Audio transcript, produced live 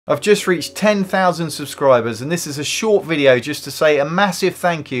I've just reached 10,000 subscribers, and this is a short video just to say a massive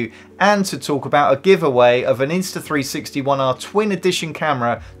thank you and to talk about a giveaway of an Insta360 1R Twin Edition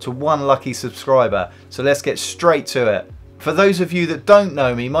camera to one lucky subscriber. So let's get straight to it. For those of you that don't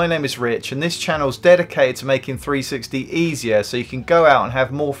know me, my name is Rich and this channel is dedicated to making 360 easier so you can go out and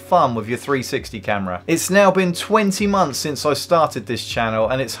have more fun with your 360 camera. It's now been 20 months since I started this channel,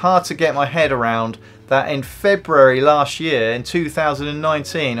 and it's hard to get my head around that in February last year, in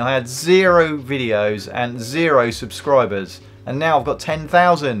 2019, I had 0 videos and 0 subscribers. And now I've got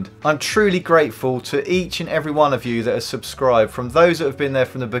 10,000. I'm truly grateful to each and every one of you that has subscribed, from those that have been there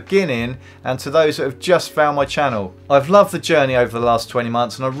from the beginning and to those that have just found my channel. I've loved the journey over the last 20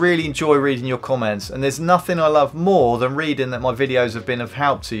 months and I really enjoy reading your comments, and there's nothing I love more than reading that my videos have been of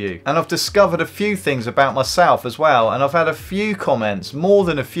help to you. And I've discovered a few things about myself as well, and I've had a few comments, more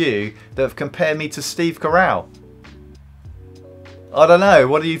than a few, that have compared me to Steve Carell. I don't know,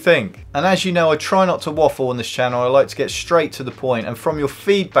 what do you think? And as you know, I try not to waffle on this channel. I like to get straight to the point, and from your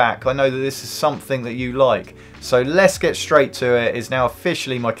feedback I know that this is something that you like. So let's get straight to it is now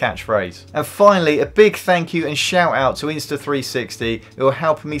officially my catchphrase. And finally, a big thank you and shout out to Insta360 who are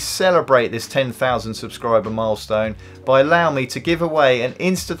helping me celebrate this 10,000 subscriber milestone by allowing me to give away an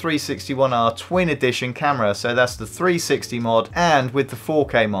Insta360 1R Twin Edition camera. So that's the 360 mod and with the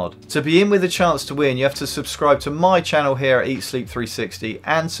 4K mod. To be in with a chance to win, you have to subscribe to my channel here at Eat Sleep 360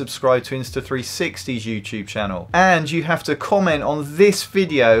 and subscribe to Insta360's YouTube channel. And you have to comment on this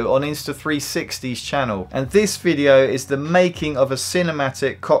video on Insta360's channel. And this video is the making of a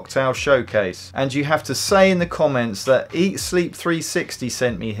cinematic cocktail showcase. And you have to say in the comments that Eat Sleep 360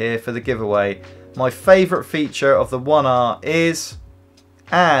 sent me here for the giveaway. My favourite feature of the 1R is,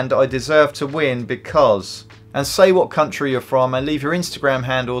 and I deserve to win because. And say what country you're from and leave your Instagram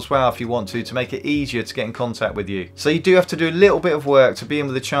handle as well if you want to make it easier to get in contact with you. So you do have to do a little bit of work to be in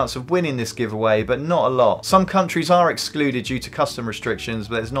with a chance of winning this giveaway, but not a lot. Some countries are excluded due to custom restrictions,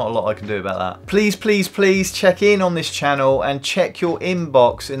 but there's not a lot I can do about that. Please, please, please check in on this channel and check your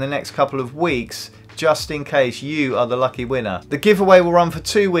inbox in the next couple of weeks, just in case you are the lucky winner. The giveaway will run for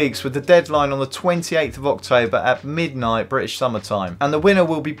 2 weeks with the deadline on the 28th of October at midnight British Summer Time. And the winner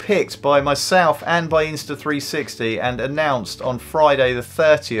will be picked by myself and by Insta360 and announced on Friday the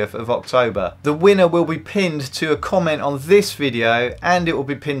 30th of October. The winner will be pinned to a comment on this video, and it will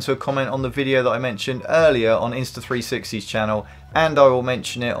be pinned to a comment on the video that I mentioned earlier on Insta360's channel, and I will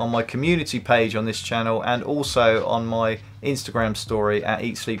mention it on my community page on this channel and also on my Instagram story at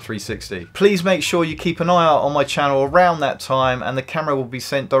Eat Sleep 360. Please make sure you keep an eye out on my channel around that time, and the camera will be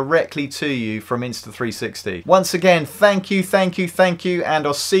sent directly to you from Insta360. Once again, thank you, and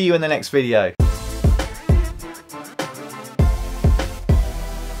I'll see you in the next video.